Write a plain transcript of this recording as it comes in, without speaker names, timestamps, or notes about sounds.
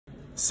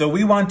So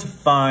we want to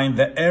find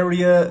the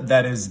area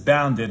that is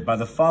bounded by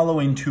the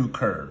following two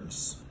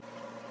curves.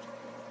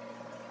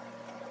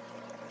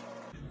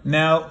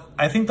 Now,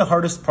 I think the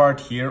hardest part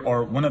here,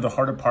 or one of the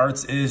harder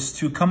parts, is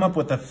to come up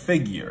with a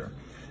figure.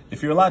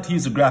 If you're allowed to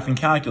use a graphing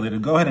calculator,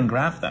 go ahead and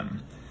graph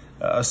them.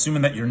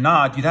 Assuming that you're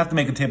not, you'd have to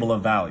make a table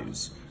of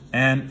values.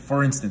 And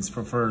for instance,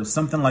 for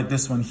something like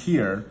this one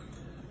here,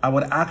 I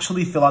would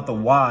actually fill out the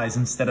y's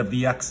instead of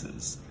the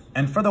x's.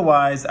 And for the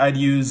y's, I'd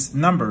use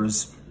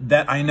numbers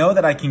that I know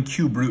that I can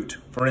cube root.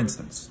 For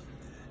instance,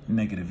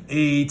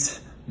 -8,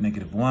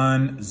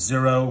 -1,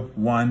 0,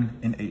 1,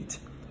 and 8.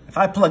 If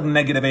I plug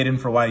 -8 in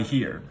for y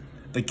here,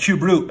 the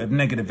cube root of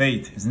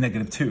 -8 is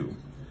 -2.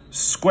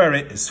 Square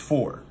it is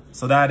 4.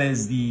 So that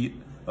is the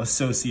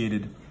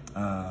associated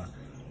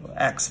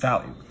x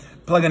value.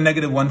 Plug a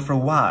 -1 for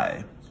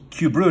y.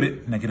 Cube root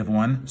it,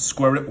 -1.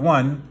 Square it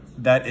 1.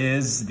 That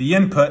is the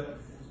input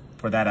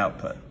for that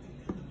output.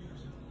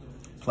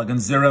 Plug in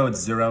 0,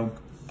 it's 0.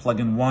 Plug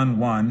in 1,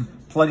 1.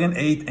 Plug in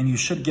 8, and you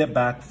should get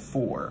back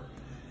 4.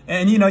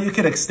 And you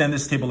could extend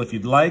this table if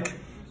you'd like.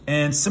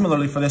 And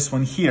similarly for this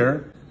one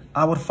here,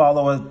 I would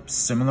follow a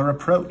similar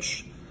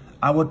approach.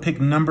 I would pick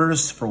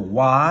numbers for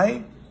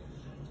y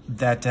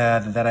that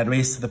I'd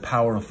raise to the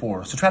power of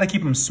 4. So try to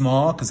keep them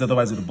small, because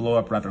otherwise it'll blow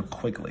up rather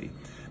quickly.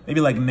 Maybe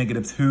like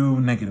 -2,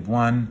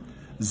 -1,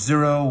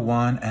 0,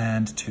 1,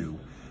 and 2.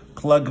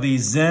 Plug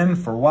these in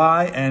for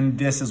y, and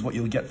this is what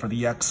you'll get for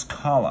the x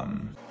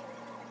column.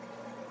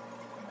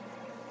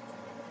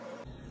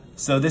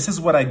 So this is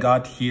what I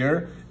got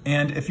here.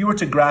 And if you were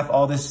to graph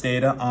all this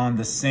data on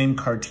the same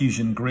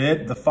Cartesian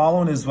grid, the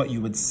following is what you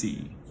would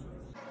see.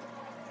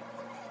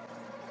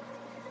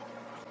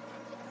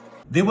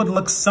 They would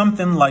look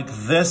something like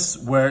this,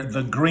 where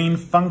the green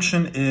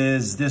function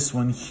is this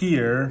one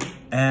here,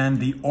 and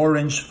the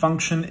orange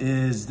function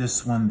is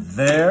this one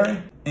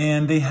there.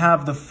 And they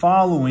have the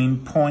following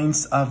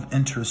points of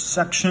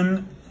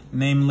intersection,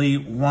 namely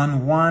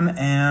 1, 1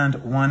 and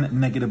 1,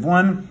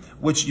 -1,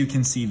 which you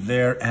can see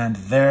there and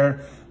there.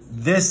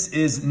 This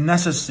is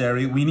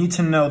necessary. We need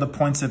to know the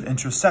points of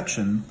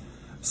intersection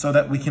so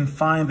that we can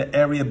find the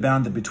area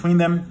bounded between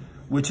them,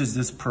 which is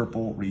this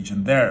purple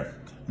region there.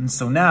 And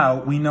so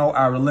now we know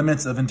our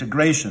limits of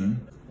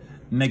integration,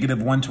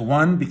 -1 to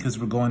 1, because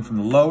we're going from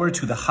the lower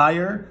to the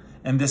higher,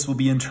 and this will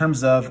be in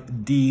terms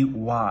of dy.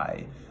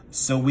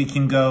 So we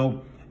can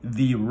go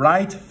the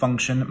right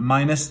function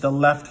minus the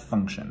left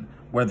function,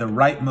 where the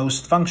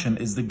rightmost function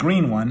is the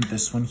green one,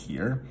 this one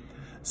here.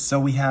 So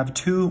we have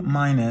 2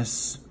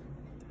 minus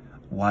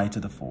y to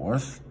the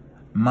 4th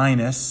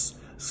minus,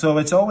 so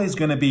it's always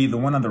going to be the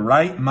one on the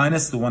right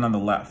minus the one on the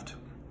left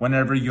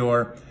whenever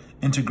your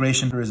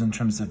integration is in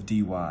terms of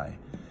dy.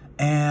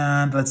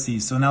 And let's see,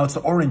 so now it's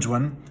the orange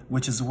one,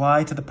 which is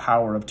y to the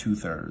power of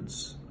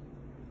 2/3.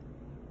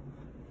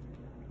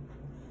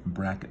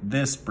 Bracket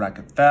this,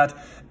 bracket that,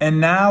 and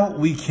now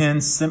we can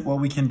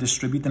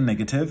distribute the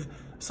negative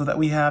so that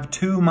we have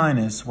 2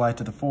 minus y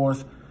to the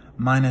 4th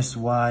minus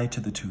y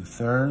to the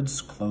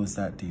 2/3, close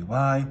that dy.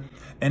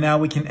 And now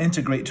we can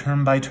integrate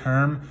term by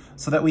term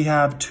so that we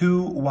have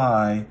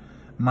 2y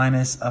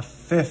minus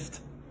 1/5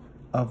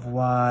 of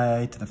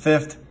y to the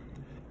 5th.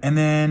 And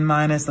then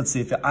minus, let's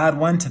see, if you add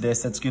 1 to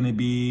this, that's going to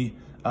be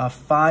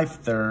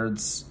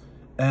 5/3,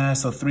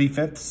 so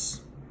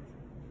 3/5.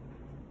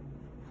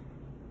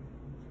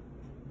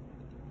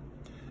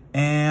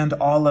 And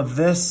all of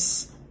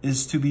this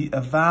is to be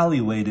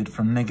evaluated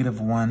from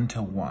 -1 to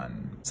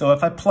 1. So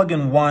if I plug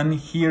in 1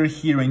 here,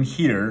 here, and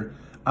here,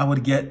 I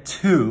would get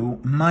 2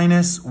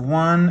 minus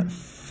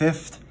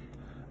 1/5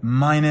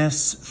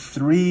 minus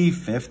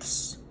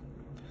 3/5.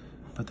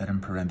 Put that in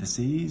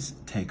parentheses,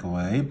 take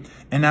away.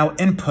 And now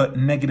input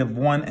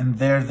 -1 and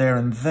there,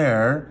 and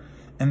there.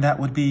 And that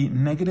would be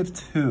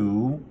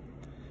 -2.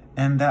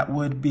 And that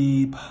would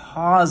be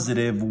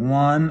positive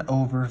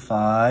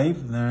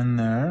 1/5, there and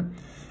there.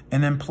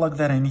 And then plug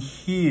that in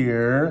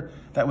here,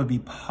 that would be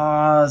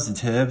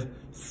positive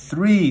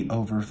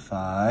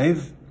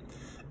 3/5.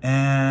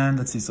 And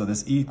let's see, so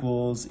this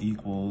equals,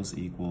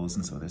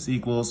 and so this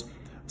equals.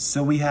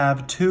 So we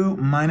have 2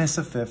 minus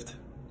 1/5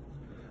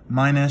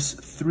 minus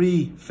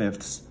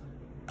 3/5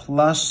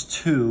 plus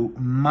 2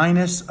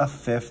 minus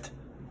 1/5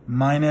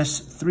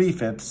 minus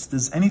 3/5.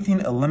 Does anything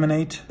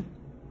eliminate?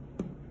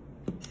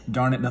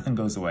 Darn it, nothing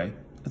goes away.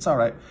 It's all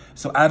right.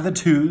 So add the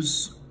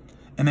 2's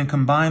and then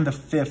combine the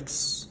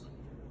 5ths.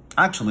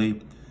 Actually,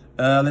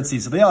 let's see,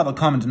 so they all have a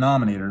common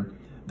denominator.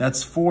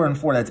 That's 4 and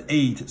 4, that's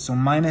 8, so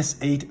minus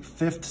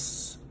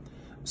 8/5.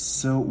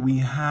 So we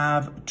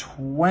have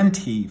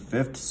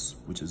 20/5,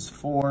 which is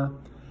 4,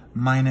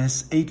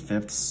 minus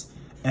 8/5.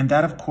 And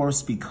that, of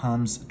course,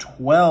 becomes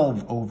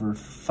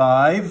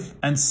 12/5.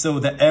 And so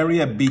the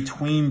area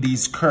between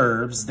these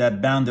curves,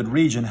 that bounded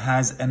region,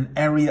 has an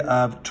area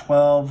of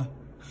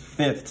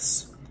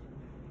 12/5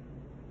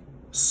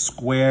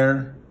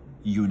 square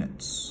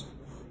units.